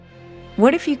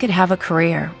What if you could have a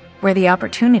career where the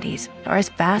opportunities are as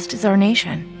vast as our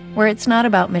nation, where it's not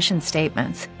about mission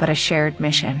statements, but a shared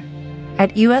mission?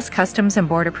 At U.S. Customs and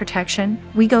Border Protection,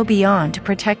 we go beyond to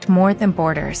protect more than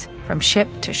borders. From ship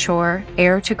to shore,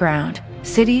 air to ground,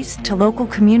 cities to local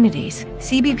communities,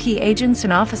 CBP agents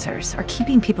and officers are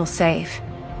keeping people safe.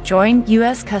 Join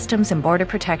U.S. Customs and Border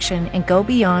Protection and go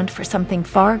beyond for something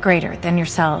far greater than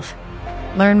yourself.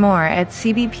 Learn more at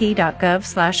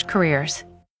cbp.gov/careers.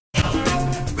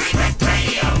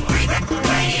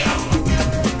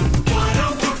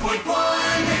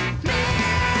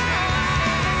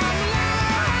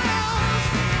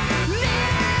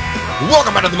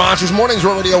 Welcome back to the Monsters Mornings,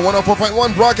 Real Radio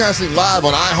 104.1, broadcasting live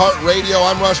on iHeartRadio.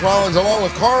 I'm Russ Rollins, along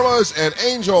with Carlos and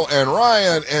Angel and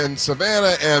Ryan and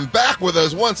Savannah, and back with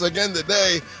us once again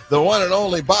today, the one and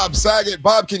only Bob Saget.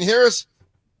 Bob, can you hear us?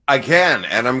 I can,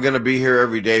 and I'm going to be here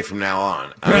every day from now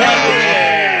on.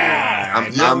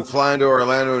 I'm flying to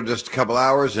Orlando in just a couple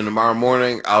hours, and tomorrow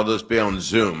morning I'll just be on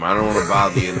Zoom. I don't want to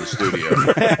bother you in the studio.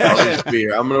 I'll just be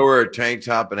here. I'm going to wear a tank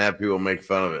top and have people make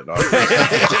fun of it.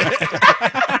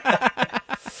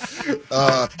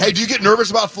 Hey, do you get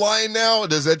nervous about flying now?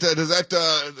 Does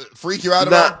that freak you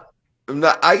out at all?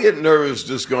 I get nervous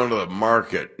just going to the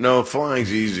market. No,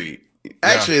 flying's easy.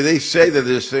 Actually, they say that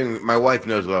this thing, my wife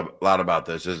knows a lot about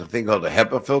this, there's a thing called a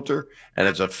HEPA filter, and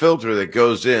it's a filter that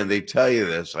goes in. They tell you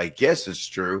this. I guess it's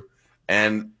true,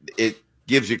 and it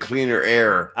gives you cleaner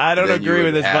air. I don't agree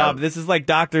with this, Bob. This is like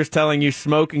doctors telling you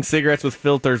smoking cigarettes with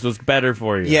filters was better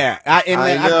for you. Yeah. I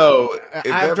know.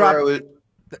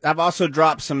 I've also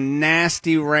dropped some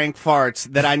nasty rank farts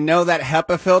that I know that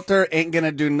HEPA filter ain't going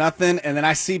to do nothing, and then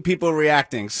I see people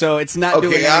reacting. So it's not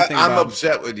doing anything. I'm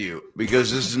upset with you because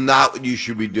this is not what you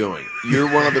should be doing. You're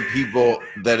one of the people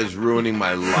that is ruining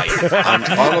my life. I'm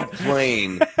on a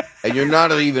plane, and you're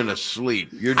not even asleep.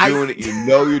 You're doing it. You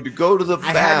know you go to the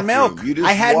bathroom. I had milk. You just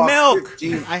I had milk.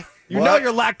 You know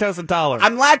you're lactose intolerant.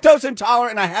 I'm lactose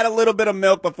intolerant, and I had a little bit of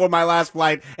milk before my last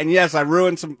flight. And yes, I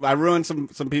ruined some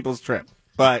people's trip.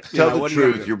 But tell the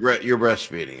truth, you're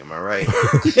breastfeeding. Am I right?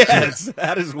 Yes,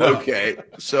 that is well. Okay,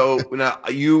 so now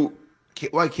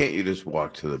why can't you just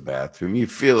walk to the bathroom? You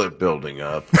feel it building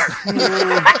up.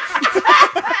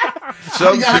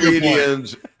 Some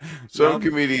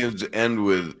comedians end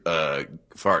with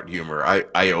fart humor.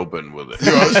 I open with it.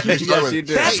 Yes, you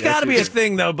do. That's got to be a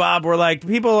thing, though, Bob. Where like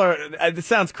people are. It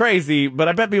sounds crazy, but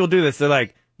I bet people do this. They're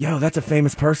like, "Yo, that's a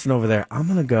famous person over there. I'm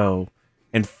gonna go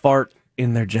and fart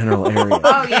in their general area."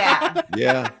 Oh, yeah.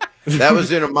 Yeah. That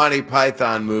was in a Monty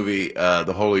Python movie,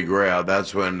 The Holy Grail.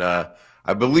 That's when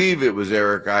I believe it was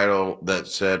Eric Idle that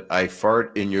said, "I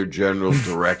fart in your general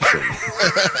direction."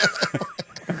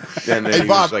 And then he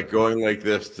was like going like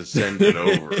this to send it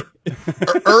over.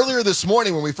 Earlier this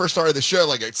morning when we first started the show,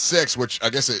 like at 6, which I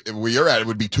guess where you're at, it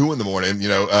would be 2 in the morning. We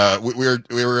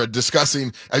were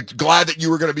discussing. Glad that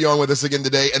you were going to be on with us again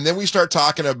today. And then we start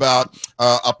talking about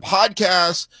a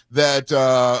podcast that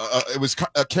it was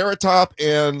Carrot Top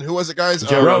and who was it, guys?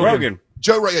 Joe Rogan.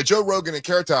 Joe Rogan and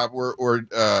Carrot Top were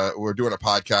doing a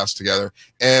podcast together,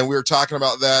 and we were talking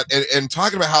about that and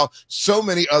talking about how so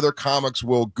many other comics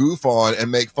will goof on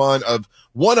and make fun of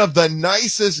one of the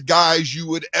nicest guys you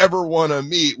would ever want to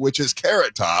meet, which is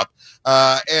Carrot Top,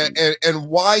 and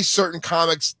why certain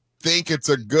comics think it's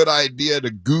a good idea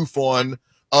to goof on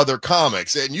other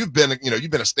comics. And you've been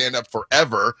a stand-up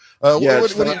forever.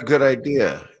 It's not a good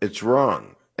idea. It's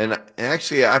wrong. And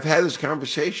actually, I've had this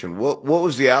conversation. What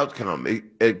was the outcome?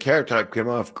 Carrot Top came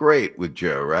off great with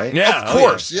Joe, right? Yeah, of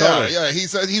course. Yeah, totally. yeah.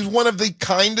 He's one of the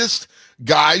kindest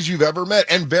guys you've ever met,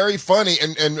 and very funny.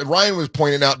 And Ryan was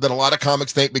pointing out that a lot of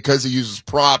comics think because he uses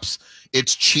props,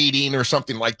 it's cheating or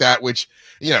something like that. Which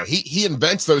he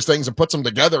invents those things and puts them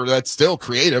together. That's still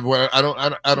creative. Well, I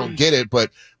don't get it,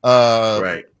 but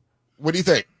right. What do you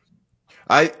think?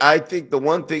 I think the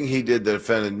one thing he did that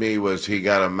offended me was he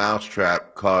got a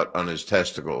mousetrap caught on his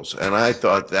testicles, and I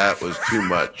thought that was too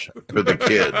much for the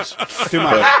kids. Too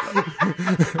much.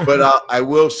 But I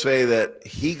will say that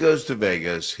he goes to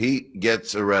Vegas, he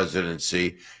gets a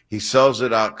residency, he sells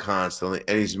it out constantly,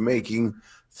 and he's making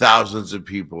thousands of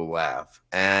people laugh.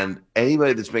 And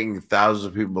anybody that's making thousands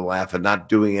of people laugh and not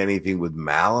doing anything with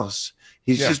malice,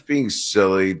 he's just being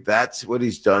silly. That's what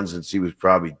he's done since he was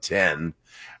probably 10.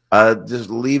 Just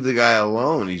leave the guy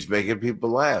alone. He's making people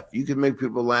laugh. You can make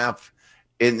people laugh,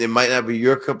 and it might not be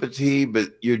your cup of tea,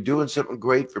 but you're doing something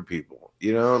great for people.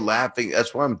 Laughing.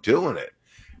 That's why I'm doing it.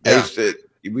 Yeah.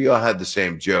 We all had the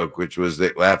same joke, which was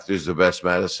that laughter is the best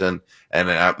medicine, and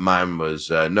mine was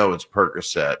no, it's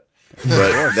Percocet.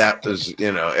 But that was,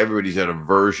 everybody's had a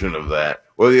version of that.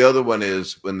 Or the other one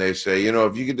is when they say,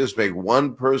 if you could just make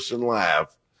one person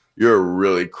laugh, you're a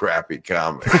really crappy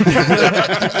comic. do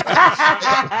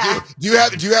you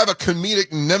have a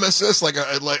comedic nemesis, like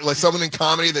someone in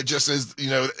comedy that just is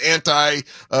anti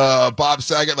Bob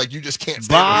Saget? Like you just can't stand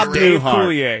Bob Dave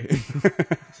Newhart.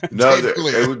 Coulier. No,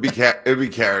 it would be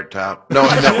Carrot Top. No,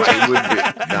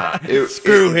 it would be.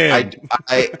 Screw him.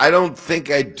 I don't think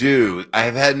I do.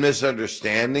 I've had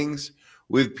misunderstandings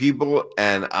with people,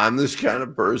 and I'm this kind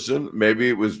of person. Maybe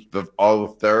it was all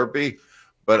the therapy,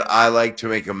 but I like to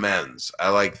make amends. I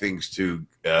like things to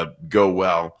go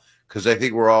well because I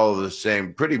think we're all the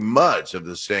same, pretty much of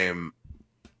the same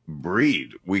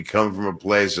breed. We come from a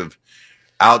place of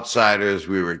outsiders.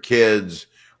 We were kids.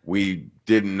 We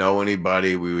didn't know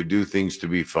anybody. We would do things to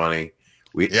be funny.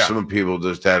 Some people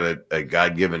just had a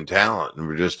God-given talent and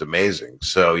were just amazing.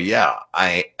 So yeah,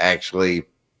 I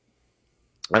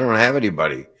don't have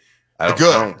anybody. I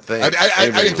don't think. I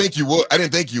didn't think you would. I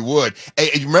didn't think you would. Hey,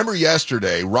 you remember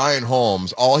yesterday, Ryan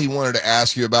Holmes? All he wanted to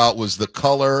ask you about was the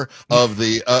color of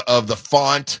the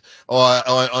font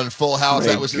on Full House.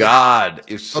 That was God.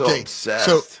 You're so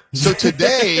obsessed. So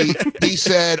today he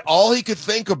said all he could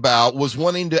think about was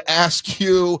wanting to ask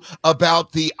you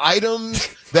about the items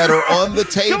that are on the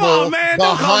table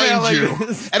behind you.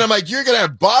 And I'm like, you're going to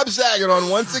have Bob Saget on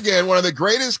once again, one of the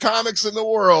greatest comics in the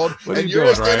world. And you're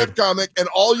a stand-up comic. And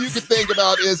all you could think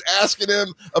about is asking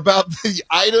him about the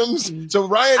items. So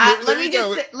Ryan, let me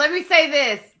say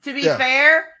this. To be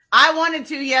fair, I wanted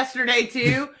to yesterday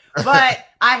too, but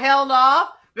I held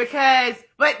off but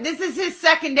this is his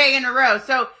second day in a row.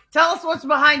 So tell us what's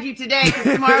behind you today, because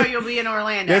tomorrow you'll be in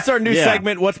Orlando. It's our new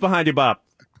segment, What's Behind You, Bob?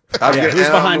 Who's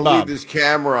behind Bob? Leave this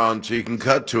camera on so you can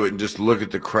cut to it and just look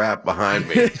at the crap behind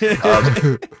me.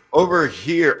 Over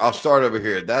here, I'll start over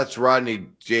here. That's Rodney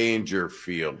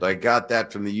Dangerfield. I got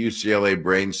that from the UCLA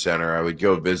Brain Center. I would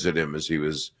go visit him as he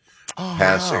was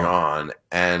passing on,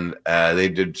 and they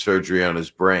did surgery on his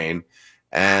brain.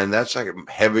 And that's like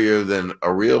heavier than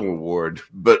a real award,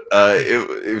 but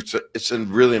it's a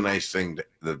really nice thing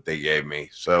that they gave me.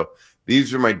 So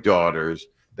these are my daughters.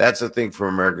 That's a thing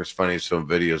from America's Funniest Home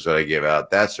Videos that I gave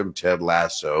out. That's from Ted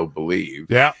Lasso, Believe.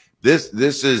 Yeah. This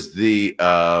is the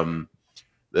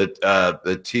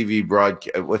TV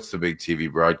broadcast. What's the big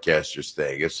TV broadcasters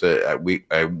thing? It's I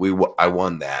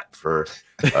won that for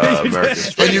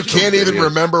America's Funniest and you can't even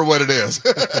remember what it is.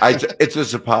 It's a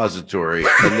suppository,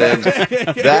 and then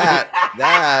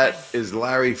that is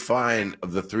Larry Fine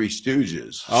of the Three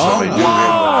Stooges.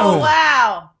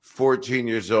 Wow. 14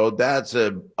 years old. That's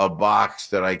a box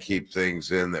that I keep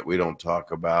things in that we don't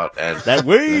talk about. And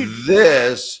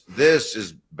this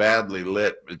is badly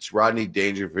lit. It's Rodney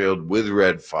Dangerfield with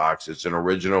Red Fox. It's an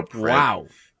original print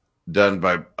done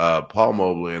by Paul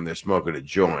Mobley, and they're smoking a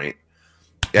joint.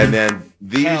 And then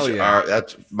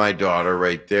that's my daughter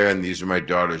right there, and these are my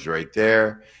daughters right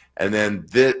there. And then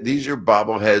these are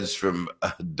bobbleheads from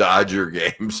Dodger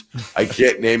games. I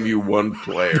can't name you one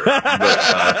player,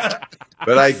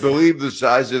 but I believe the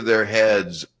size of their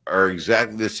heads are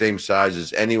exactly the same size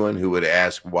as anyone who would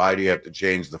ask, why do you have to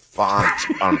change the font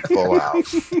on Full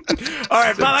House? All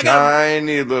right, Bob,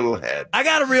 tiny little head. I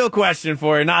got a real question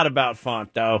for you, not about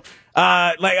font, though. So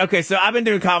I've been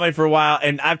doing comedy for a while,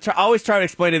 and I've always tried to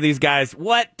explain to these guys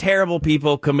what terrible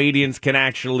people comedians can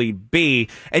actually be.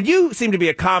 And you seem to be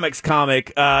a comics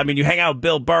comic. You hang out with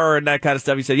Bill Burr and that kind of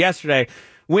stuff. You said yesterday.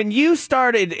 When you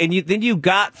started and then you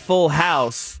got Full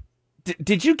House,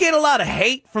 did you get a lot of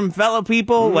hate from fellow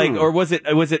people? Or was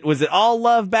it all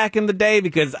love back in the day?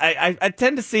 Because I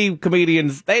tend to see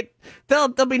comedians, they'll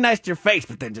be nice to your face,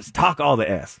 but then just talk all the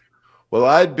S.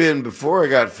 Well, before I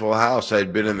got Full House,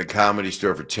 I'd been in the Comedy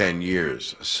Store for 10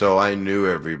 years. So I knew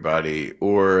everybody,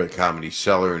 or a Comedy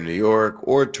Cellar in New York,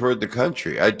 or toured the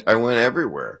country. I went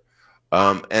everywhere.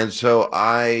 And so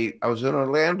I was in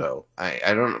Orlando. I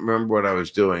don't remember what I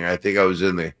was doing. I think I was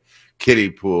in the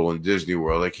kiddie pool in Disney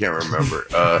World. I can't remember.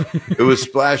 It was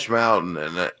Splash Mountain,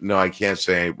 and no, I can't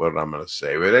say what I'm going to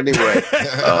say. But anyway,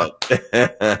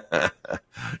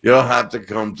 you'll have to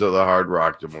come to the Hard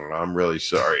Rock tomorrow. I'm really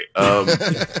sorry.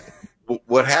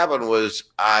 What happened was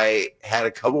I had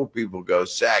a couple of people go,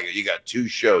 Saget, you got 2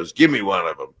 shows. Give me one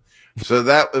of them. So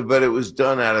but it was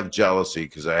done out of jealousy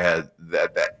because I had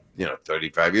that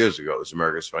 35 years ago. It was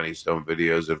America's Funniest Home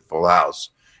Videos and Full House,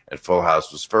 and Full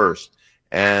House was first.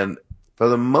 And for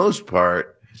the most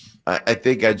part, I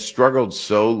think I'd struggled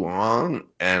so long,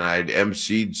 and I'd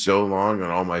emceed so long, and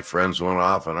all my friends went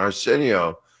off on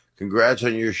Arsenio, congrats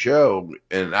on your show.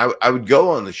 And I would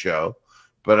go on the show,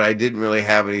 but I didn't really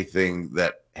have anything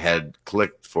that had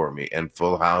clicked for me, and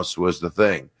Full House was the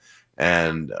thing.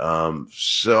 And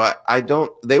so I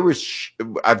don't.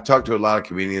 I've talked to a lot of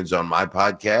comedians on my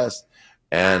podcast,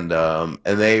 and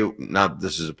they not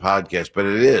this is a podcast, but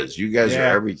it is. You guys are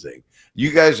everything.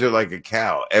 You guys are like a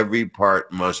cow. Every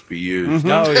part must be used.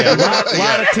 Oh yeah,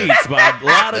 lot of teats, Bob. A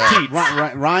lot of teats.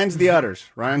 Ryan's the udders.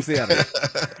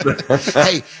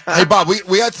 hey, Bob.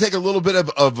 We had to take a little bit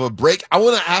of a break. I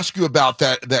want to ask you about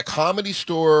that Comedy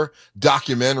Store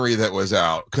documentary that was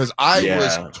out, because I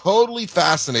was totally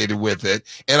fascinated with it,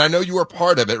 and I know you were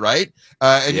part of it, right?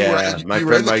 And my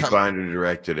friend Mike Binder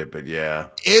directed it, but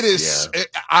it is.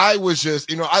 I was just,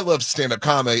 I love stand-up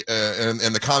comedy and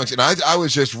the comics, and I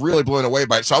was just really blown away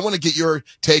by it. So I want to get your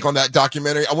take on that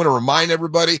documentary. I want to remind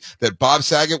everybody that Bob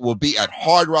Saget will be at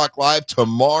Hard Rock Live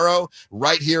tomorrow,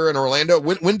 right here in Orlando.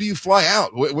 When do you fly out?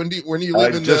 When do you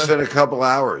live in? Just in a couple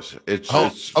hours. It's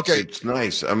okay. It's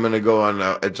nice. I'm going to go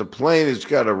on. It's a plane. It's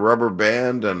got a rubber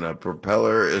band and a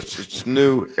propeller. It's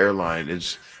new airline.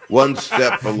 It's one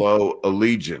step below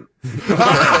Allegiant.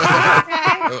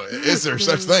 Is there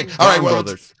such thing? All right. Well,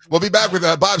 we'll be back with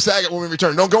Bob Saget when we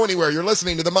return. Don't go anywhere. You're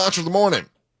listening to the Monster of the Morning.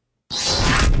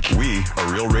 We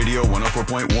are Real Radio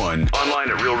 104.1. Online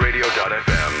at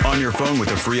realradio.fm. On your phone with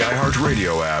the free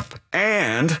iHeartRadio app.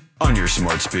 And on your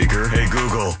smart speaker. Hey,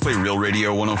 Google, play Real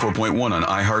Radio 104.1 on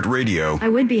iHeartRadio. I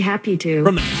would be happy to.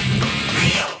 From the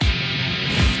Radio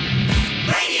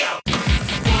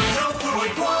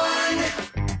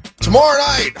 104.1. Tomorrow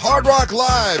night, Hard Rock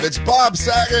Live. It's Bob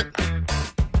Saget. I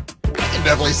can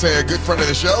definitely say a good friend of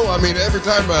the show. I mean, every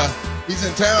time he's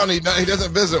in town, he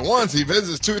doesn't visit once. He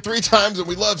visits 2 or 3 times, and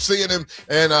we love seeing him.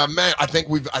 And man, I think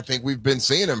we've been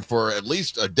seeing him for at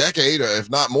least a decade, if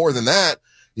not more than that.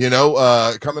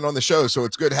 Coming on the show. So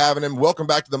it's good having him. Welcome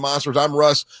back to the Monsters. I'm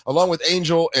Russ, along with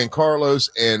Angel and Carlos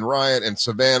and Ryan and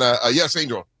Savannah. Yes,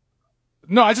 Angel.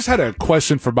 No, I just had a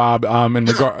question for Bob in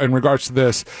regards to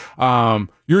this.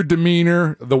 Your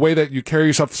demeanor, the way that you carry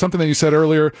yourself, something that you said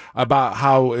earlier about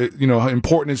how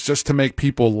important it's just to make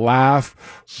people laugh.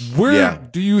 Where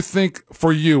do you think,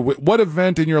 for you, what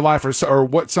event in your life or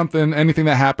anything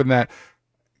that happened that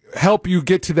helped you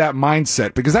get to that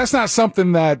mindset? Because that's not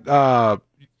something that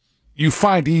you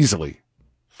find easily.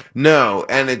 No,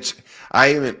 and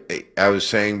I was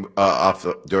saying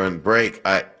during the break,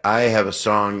 I have a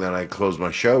song that I close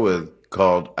my show with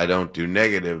called I Don't Do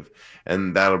Negative,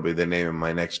 and that'll be the name of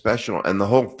my next special. And the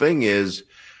whole thing is,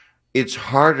 it's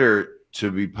harder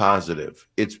to be positive.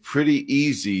 It's pretty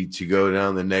easy to go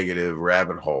down the negative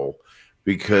rabbit hole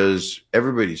because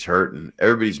everybody's hurting.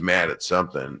 Everybody's mad at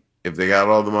something. If they got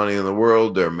all the money in the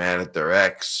world, they're mad at their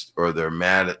ex, or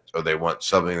or they want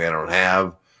something they don't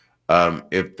have.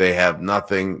 If they have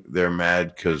nothing, they're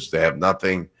mad because they have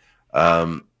nothing.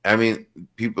 I mean,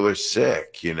 people are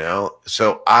sick,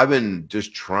 So I've been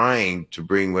just trying to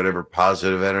bring whatever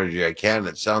positive energy I can.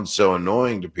 It sounds so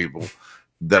annoying to people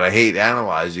that I hate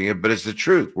analyzing it, but it's the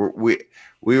truth.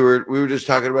 We were just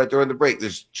talking about during the break.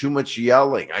 There's too much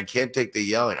yelling. I can't take the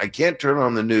yelling. I can't turn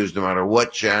on the news no matter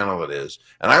what channel it is.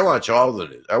 And I watch all the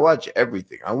news. I watch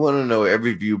everything. I want to know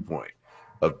every viewpoint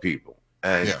of people.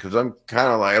 And because I'm kind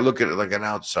of I look at it like an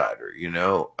outsider,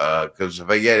 because if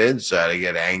I get inside, I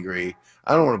get angry.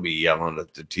 I don't want to be yelling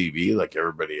at the TV like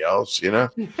everybody else,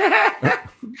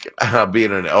 I'll be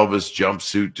in an Elvis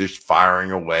jumpsuit just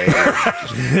firing away.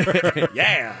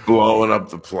 Blowing up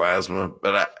the plasma.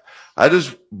 But I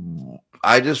just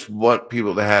want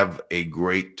people to have a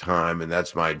great time, and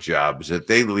that's my job, is that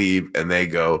they leave and they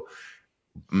go,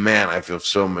 man, I feel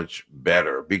so much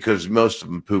better, because most of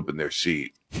them poop in their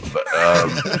seat. But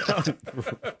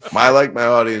I like my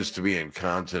audience to be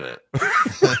incontinent.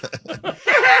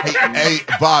 Hey,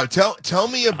 Bob, tell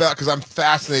me about, because I'm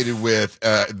fascinated with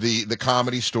the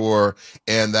Comedy Store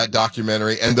and that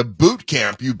documentary and the boot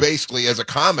camp you basically, as a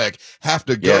comic, have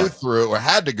to go through, or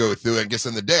had to go through. I guess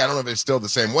in the day, I don't know if it's still the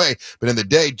same way, but in the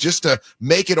day, just to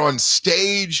make it on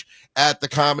stage at the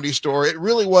Comedy Store, it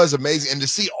really was amazing. And to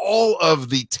see all of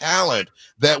the talent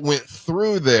that went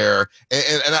through there,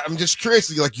 and I'm just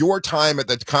curious, like, your time at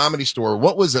the Comedy Store,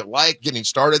 what was it like getting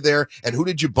started there, and who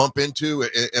did you bump into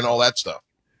and all that stuff?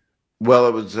 Well,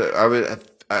 it was.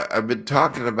 I've been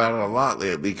talking about it a lot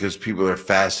lately because people are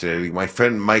fascinated. My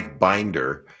friend Mike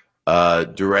Binder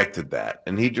directed that,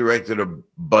 and he directed a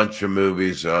bunch of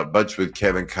movies, a bunch with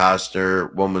Kevin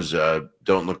Costner. One was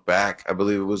Don't Look Back, I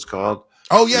believe it was called.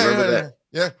 Oh yeah.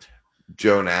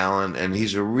 Joan Allen, and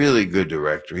he's a really good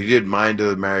director. He did Mind of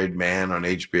the Married Man on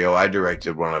HBO. I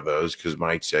directed one of those because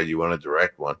Mike said, you want to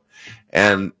direct one,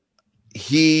 and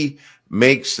he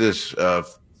makes this 4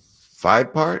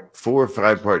 or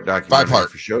 5 part documentary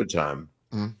for Showtime.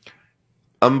 Mm-hmm.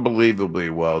 unbelievably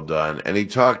well done. And he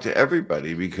talked to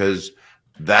everybody because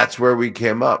that's where we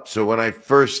came up. So when I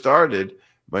first started,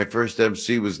 my first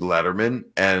MC was Letterman.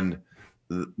 And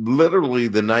literally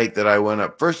the night that I went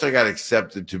up, first I got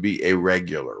accepted to be a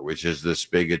regular, which is this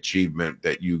big achievement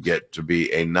that you get to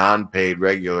be a non-paid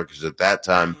regular. Because at that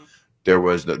time, there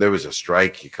was a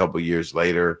strike a couple years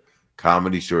later.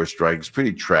 Comedy Store strike. It's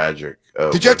pretty tragic.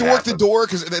 Did you have to work the door?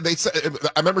 Because they said,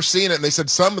 I remember seeing it, and they said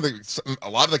a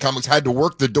lot of the comics had to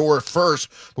work the door first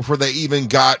before they even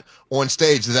got on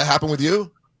stage. Did that happen with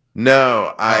you?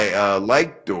 No, I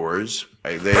like doors.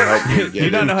 They help me get you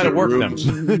don't know how to work rooms.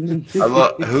 them.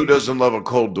 Who doesn't love a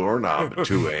cold doorknob at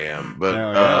 2 a.m.?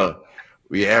 But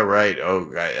yeah, right.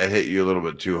 Oh, I hit you a little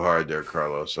bit too hard there,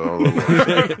 Carlos. So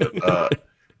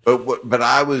but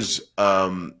I was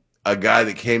a guy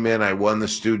that came in. I won the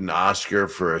student Oscar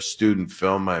for a student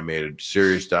film I made, a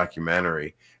serious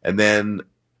documentary. And then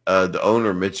the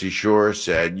owner, Mitzi Shore,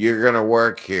 said, "You're going to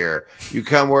work here. You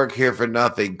come work here for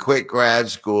nothing. Quit grad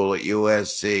school at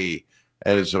USC."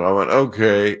 And so I went,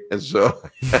 okay. And so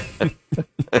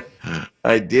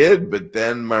I did. But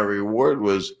then my reward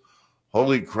was,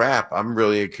 holy crap, I'm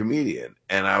really a comedian.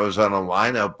 And I was on a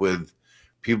lineup with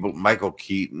people. Michael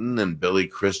Keaton and Billy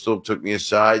Crystal took me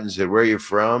aside and said, "Where are you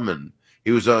from?" And he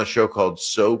was on a show called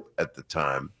Soap at the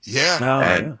time.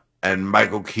 Yeah. And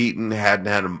Michael Keaton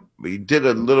he did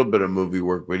a little bit of movie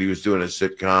work, but he was doing a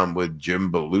sitcom with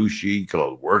Jim Belushi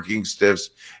called Working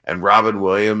Stiffs. And Robin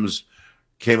Williams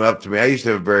came up to me. I used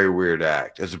to have a very weird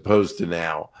act as opposed to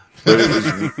now. But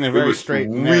it was straight.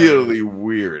 Really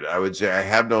weird. I would say I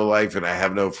have no life and I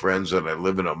have no friends and I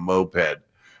live in a moped.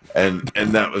 And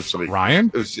that was like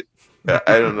Ryan?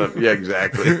 I don't know. Yeah,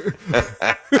 exactly.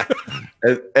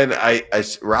 and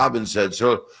Robin said,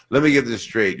 "So let me get this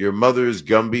straight. Your mother is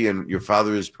Gumby and your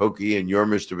father is Pokey and you're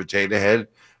Mr. Potato Head."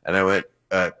 And I went,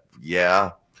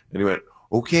 yeah. And he went,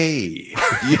 okay.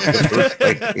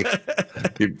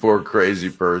 You poor crazy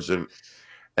person.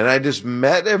 And I just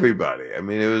met everybody. I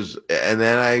mean, and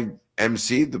then I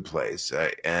emceed the place.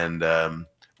 There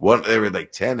were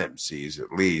like 10 MCs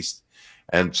at least.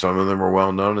 And some of them are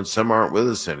well known, and some aren't with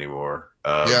us anymore.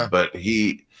 But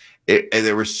Richard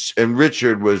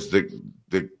was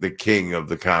the king of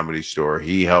the Comedy Store.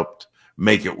 He helped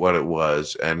make it what it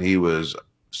was, and he was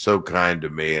so kind to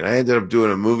me. And I ended up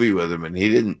doing a movie with him, and he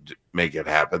didn't make it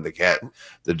happen. The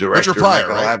director, Richard Pryor,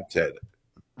 Michael right? Apted.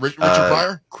 Richard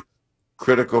Pryor.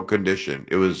 Critical Condition.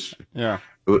 It was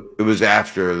It was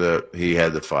after he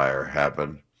had the fire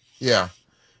happen. Yeah.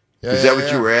 Is that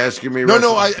what you were asking me? No,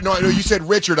 Russell? I know you said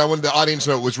Richard. I wanted the audience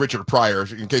to know it was Richard Pryor,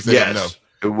 in case they didn't know.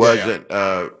 It wasn't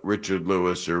Richard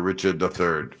Lewis or Richard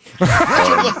III.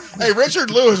 Hey, Richard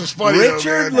Lewis is funny.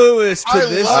 Richard Lewis to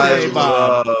this day,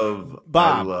 Bob.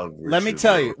 Bob, let me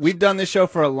tell you, we've done this show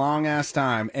for a long ass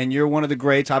time, and you're one of the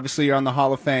greats. Obviously, you're on the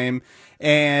Hall of Fame,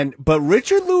 but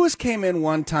Richard Lewis came in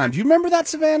one time. Do you remember that,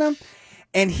 Savannah?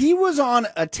 And he was on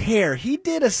a tear. He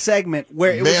did a segment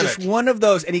where it was just one of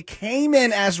those, and he came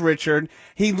in as Richard.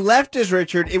 He left as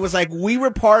Richard. It was like we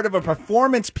were part of a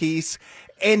performance piece,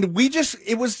 and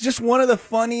it was just one of the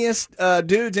funniest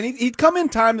dudes. And he'd come in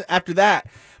time after that,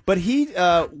 but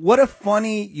what a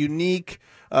funny, unique,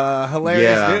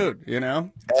 hilarious dude, you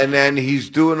know? And then he's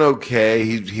doing okay.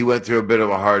 He went through a bit of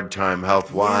a hard time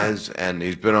health-wise, and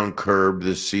he's been on Curb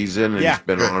this season, and he's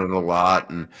been on it a lot.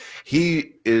 And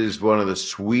he is one of the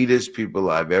sweetest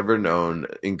people I've ever known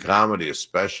in comedy,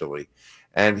 especially.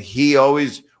 And he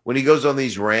always, when he goes on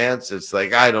these rants, it's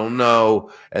like, I don't know.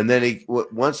 And then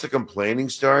once the complaining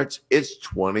starts, it's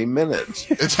 20 minutes.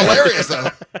 It's hilarious,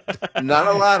 though. Not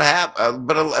a lot happens.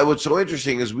 But what's so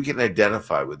interesting is we can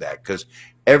identify with that because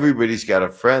everybody's got a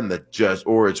friend that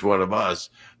or it's one of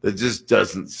us that just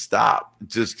doesn't stop. It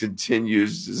just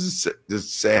continues to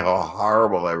say how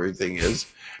horrible everything is.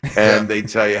 And they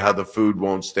tell you how the food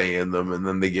won't stay in them. And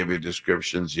then they give you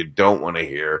descriptions you don't want to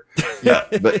hear.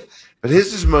 But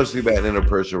his is mostly about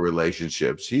interpersonal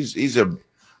relationships. He's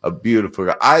a beautiful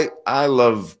guy. I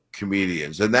love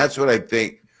comedians. And that's what I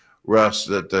think, Russ,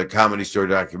 that the Comedy Store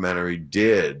documentary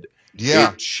did.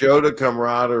 Yeah. It showed a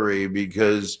camaraderie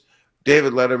because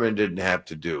David Letterman didn't have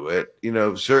to do it. You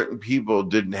know, certain people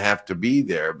didn't have to be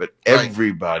there, but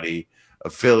everybody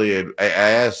affiliated. I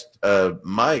asked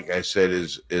Mike, I said,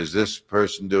 is this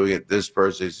person doing it? This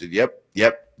person? He said, yep.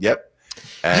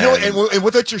 And, you know, and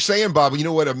with what you're saying, Bob, you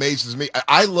know what amazes me?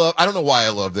 I don't know why I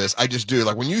love this. I just do.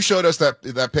 Like when you showed us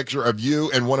that picture of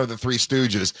you and one of the Three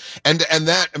Stooges and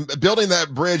that building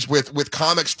that bridge with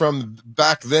comics from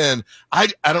back then,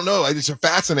 I don't know. It just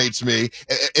fascinates me.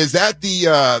 Is that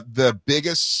the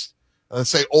biggest let's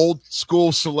say old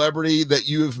school celebrity that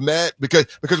you've met? Because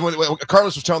when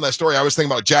Carlos was telling that story, I was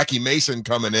thinking about Jackie Mason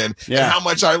coming in and how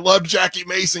much I loved Jackie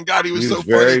Mason. God, he was so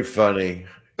very funny.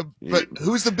 But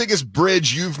who's the biggest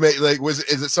bridge you've made? Like,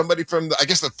 is it somebody from I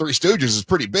guess the Three Stooges is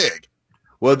pretty big.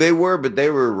 Well, they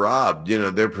were robbed.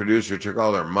 Their producer took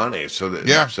all their money. So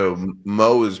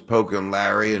Mo was poking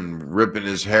Larry and ripping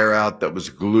his hair out that was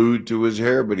glued to his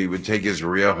hair, but he would take his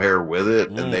real hair with it.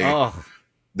 And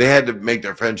they had to make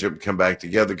their friendship come back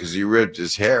together because he ripped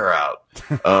his hair out.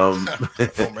 Man.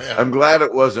 I'm glad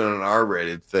it wasn't an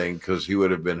R-rated thing because he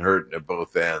would have been hurting at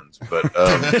both ends. But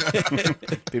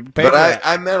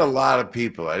I met a lot of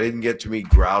people. I didn't get to meet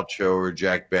Groucho or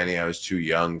Jack Benny. I was too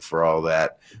young for all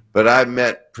that. But I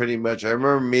met pretty much. I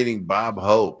remember meeting Bob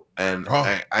Hope, and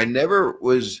I never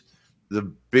was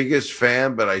the biggest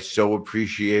fan, but I so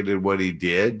appreciated what he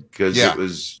did because it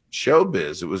was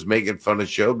showbiz. It was making fun of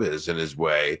showbiz in his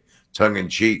way, tongue in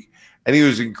cheek. And he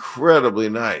was incredibly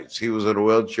nice. He was in a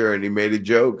wheelchair and he made a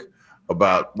joke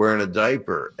about wearing a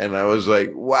diaper. And I was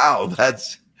like, wow,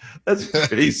 that's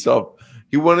pretty soft.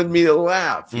 He wanted me to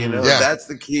laugh, That's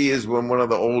the key is when one of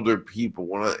the older people,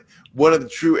 one of the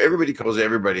true, everybody calls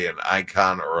everybody an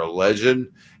icon or a legend.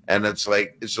 And it's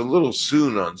like, it's a little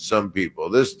soon on some people.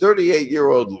 This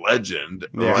 38-year-old legend.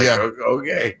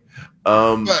 Okay.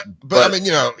 But I mean,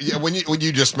 when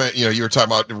you just meant, you were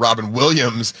talking about Robin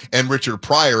Williams and Richard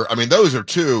Pryor. I mean, those are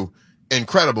two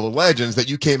incredible legends that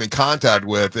you came in contact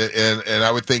with. And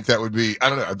I would think that would be, I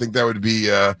don't know, I think that would be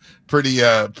pretty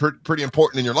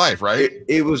important in your life, right?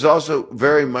 It was also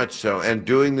very much so. And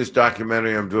doing this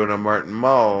documentary I'm doing on Martin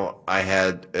Mull, I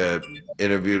had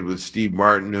interviewed with Steve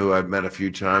Martin, who I've met a few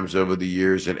times over the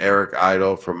years, and Eric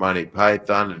Idle from Monty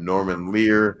Python, and Norman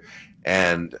Lear,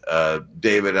 and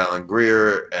David Alan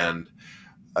Grier, and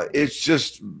it's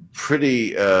just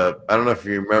pretty. I don't know if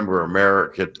you remember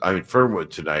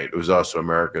Fernwood Tonight. It was also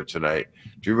America Tonight.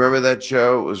 Do you remember that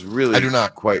show? It was really I do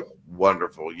not. Quite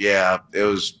wonderful. Yeah, it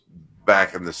was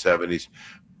back in the 70s,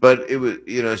 but it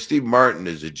was Steve Martin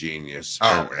is a genius.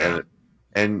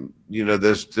 And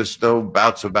there's just no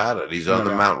bouts about it. He's on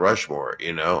the Mount Rushmore,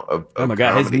 of oh my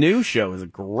God, his new show is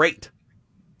great.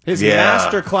 His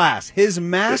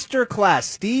masterclass,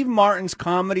 Steve Martin's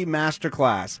comedy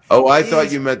masterclass. Oh, I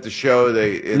thought you meant the show.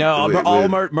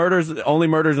 Only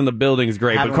Murders in the Building is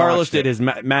great, but Carlos did his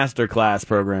masterclass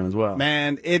program as well.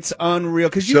 Man, it's unreal.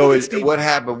 What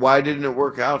happened? Why didn't it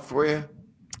work out for you?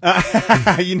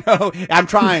 I'm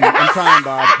trying,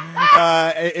 Bob.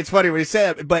 It's funny what he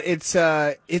said, but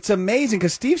it's amazing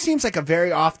because Steve seems like a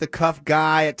very off the cuff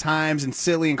guy at times and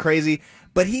silly and crazy,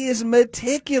 but he is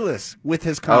meticulous with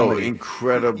his comedy. Oh,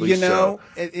 incredibly so.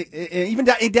 Even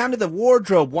down to the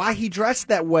wardrobe, why he dressed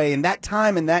that way in that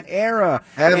time in that era.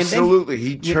 Absolutely,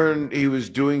 he was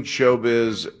doing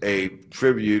showbiz a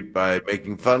tribute by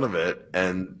making fun of it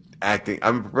and acting.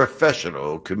 I'm a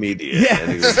professional comedian,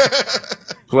 and he would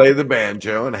play the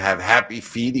banjo and have happy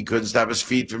feet. He couldn't stop his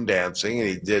feet from dancing,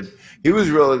 and he was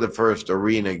really the first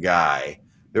arena guy.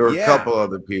 There were a couple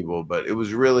other people, but it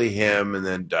was really him, and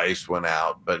then Dice went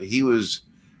out. But he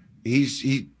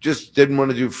just didn't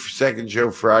want to do second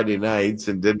show Friday nights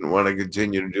and didn't want to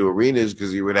continue to do arenas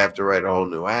because he would have to write a whole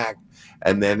new act.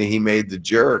 And then he made The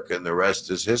Jerk, and the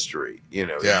rest is history. He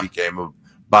became a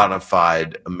bona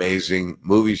fide, amazing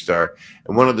movie star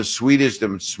and one of the sweetest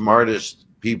and smartest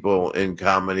people in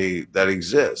comedy that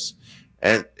exists.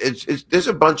 And there's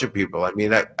a bunch of people. I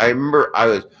mean, I remember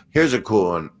here's a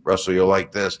cool one, Russell, you'll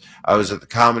like this. I was at the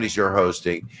comedy show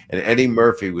hosting, and Eddie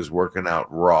Murphy was working out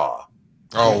Raw.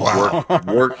 Oh, wow.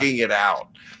 Working it out.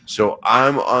 So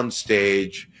I'm on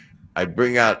stage. I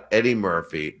bring out Eddie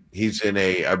Murphy. He's in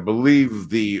I believe,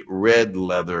 the red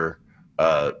leather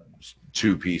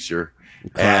two-piecer.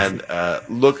 And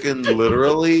looking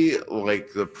literally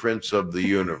like the Prince of the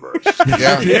Universe.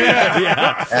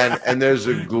 Yeah. And there's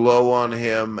a glow on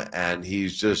him, and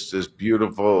he's just this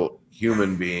beautiful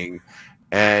human being.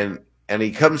 And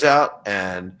he comes out,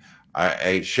 and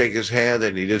I shake his hand,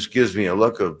 and he just gives me a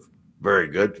look of very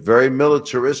good, very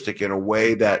militaristic in a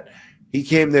way that he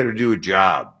came there to do a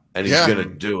job, and he's going to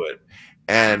do it.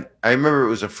 And I remember it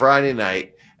was a Friday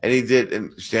night, and he did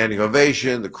a standing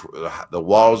ovation. The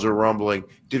walls are rumbling.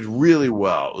 Did really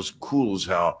well. It was cool as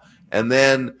hell. And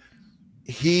then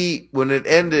when it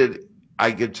ended,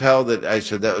 I could tell that I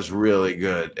said, that was really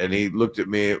good. And he looked at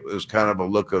me. It was kind of a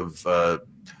look of,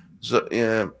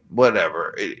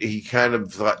 whatever. He kind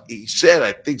of thought, he said,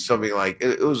 I think something like,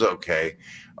 it was okay.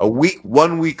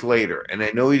 1 week later, and I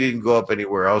know he didn't go up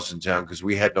anywhere else in town because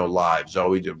we had no lives. All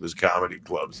we did was comedy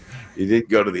clubs. He didn't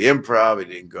go to the Improv.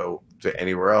 He didn't go to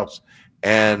anywhere else.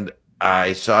 And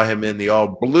I saw him in the all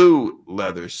blue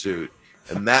leather suit.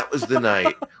 And that was the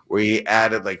night where he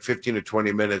added like 15 or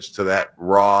 20 minutes to that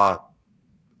raw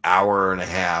hour and a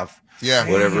half,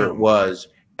 whatever it was.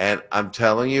 And I'm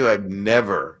telling you,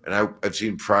 I've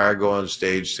seen Pryor go on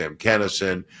stage, Sam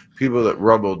Kinison, people that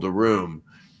rumbled the room.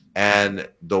 And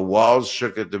the walls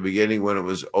shook at the beginning. When it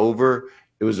was over,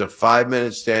 it was a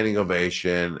 5-minute standing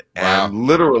ovation. And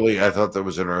literally, I thought there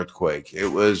was an earthquake. It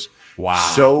was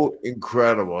so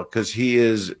incredible because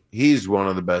he's one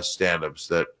of the best stand-ups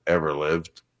that ever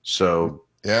lived. So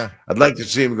I'd like to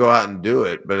see him go out and do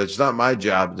it, but it's not my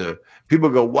job to. People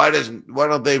go, why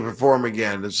don't they perform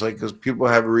again? It's like because people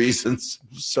have reasons.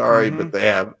 Sorry, but they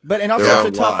have. But and also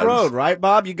it's a tough road, right,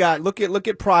 Bob? You got look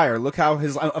at Pryor. Look how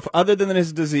his other than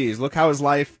his disease, look how his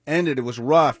life ended. It was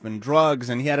rough and drugs,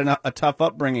 and he had a tough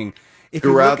upbringing.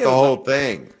 Throughout the whole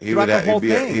thing, he'd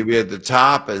be at the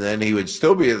top, and then he would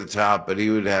still be at the top, but he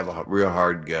would have a real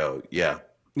hard go.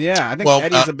 Yeah, I think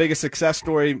Eddie's the biggest success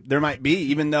story there might be,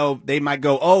 even though they might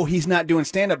go, oh, he's not doing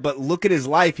stand-up, but look at his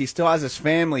life. He still has his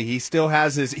family. He still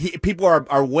has people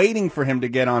are waiting for him to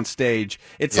get on stage.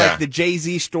 It's like the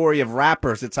Jay-Z story of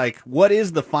rappers. It's like, what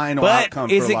is the final outcome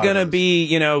for a lot of this? Is it going to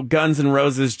be, Guns N'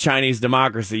 Roses Chinese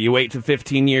Democracy? You wait to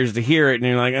 15 years to hear it, and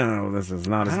you're like, oh, this is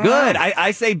not as good.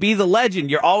 I say be the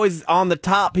legend. You're always on the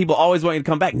top. People always want you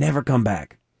to come back. Never come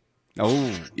back.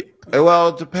 Oh. Well,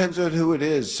 it depends on who it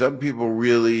is. Some people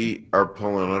really are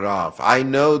pulling it off. I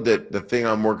know that the thing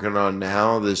I'm working on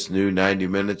now, this new 90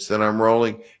 minutes that I'm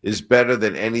rolling, is better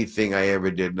than anything I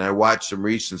ever did. And I watched some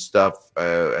recent stuff.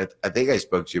 I think I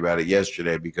spoke to you about it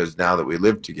yesterday because now that we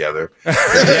live together.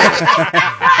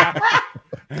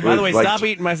 By the way, stop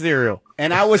eating my cereal.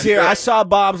 And I was here. I saw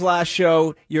Bob's last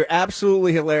show. You're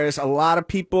absolutely hilarious. A lot of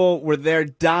people were there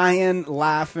dying,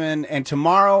 laughing. And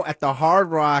tomorrow at the Hard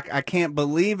Rock, I can't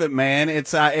believe it, man.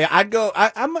 It's I'd go.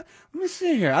 Let me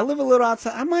see here. I live a little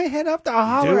outside. I might head up to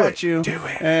holler at you. Do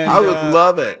it. And, I would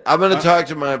love it. I'm going to talk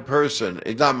to my person.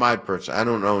 It's not my person. I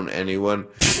don't own anyone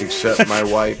except my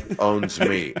wife owns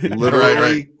me.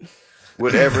 Literally.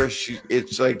 Whatever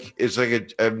it's like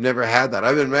I've never had that.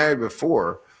 I've been married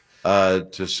before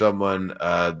to someone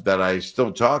that I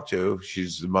still talk to.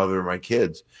 She's the mother of my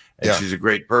kids, and she's a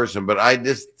great person. But I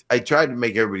try to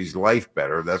make everybody's life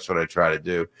better. That's what I try to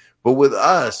do. But with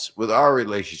us, with our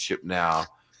relationship now,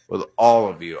 with all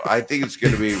of you, I think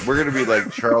we're going to be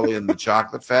like Charlie and the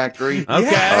Chocolate Factory.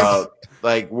 Okay.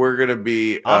 Like we're going to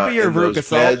be I'll be your in those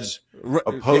beds,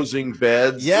 opposing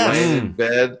beds, laying in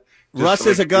bed. Russ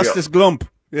is Augustus Glump.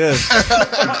 Yes.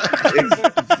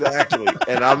 Exactly.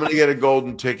 And I'm going to get a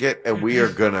golden ticket, and we are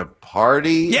going to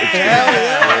party.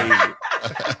 Yeah.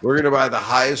 We're going to buy the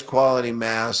highest quality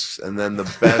masks and then the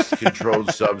best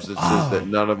controlled substances that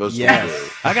none of us will do.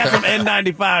 I got some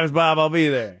N95s, Bob. I'll be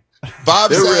there. Bob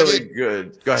They're Saget, really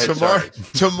good. Go ahead.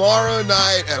 Tomorrow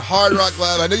night at Hard Rock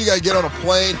Live. I know you got to get on a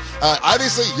plane.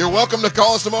 Obviously, you're welcome to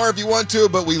call us tomorrow if you want to,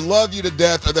 but we love you to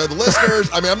death. The listeners,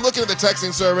 I mean, I'm looking at the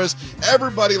texting service.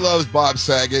 Everybody loves Bob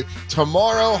Saget.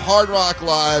 Tomorrow, Hard Rock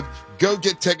Live. Go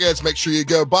get tickets. Make sure you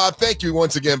go. Bob, thank you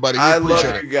once again, buddy. I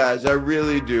love you guys. I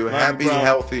really do. Happy,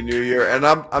 healthy New Year. And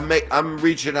I'm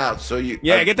reaching out. So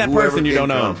get that person you don't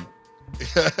know.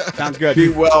 Sounds good. Be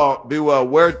well.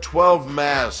 Wear 12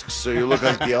 masks so you look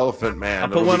like the Elephant Man. I'll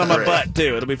put one on my butt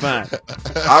too. It'll be fine.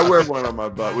 I wear one on my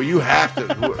butt. Well, you have to.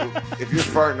 If you're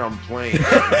farting on planes.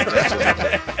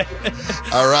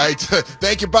 All right.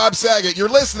 Thank you, Bob Saget. You're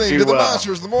listening to the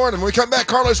Monsters of the Morning. When we come back,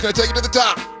 Carlos is going to take it to the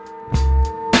top.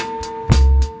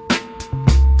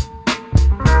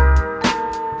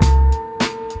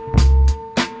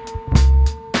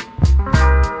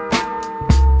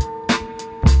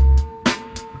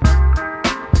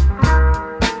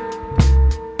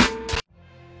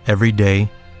 Every day,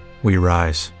 we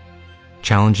rise,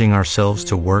 challenging ourselves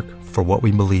to work for what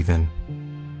we believe in.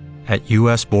 At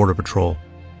U.S. Border Patrol,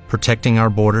 protecting our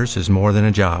borders is more than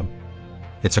a job.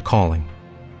 It's a calling.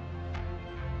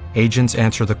 Agents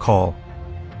answer the call,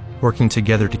 working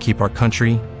together to keep our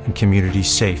country and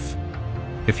communities safe.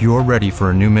 If you're ready for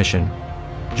a new mission,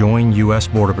 join U.S.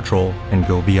 Border Patrol and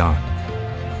go beyond.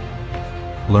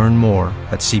 Learn more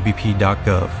at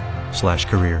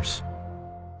cbp.gov/careers.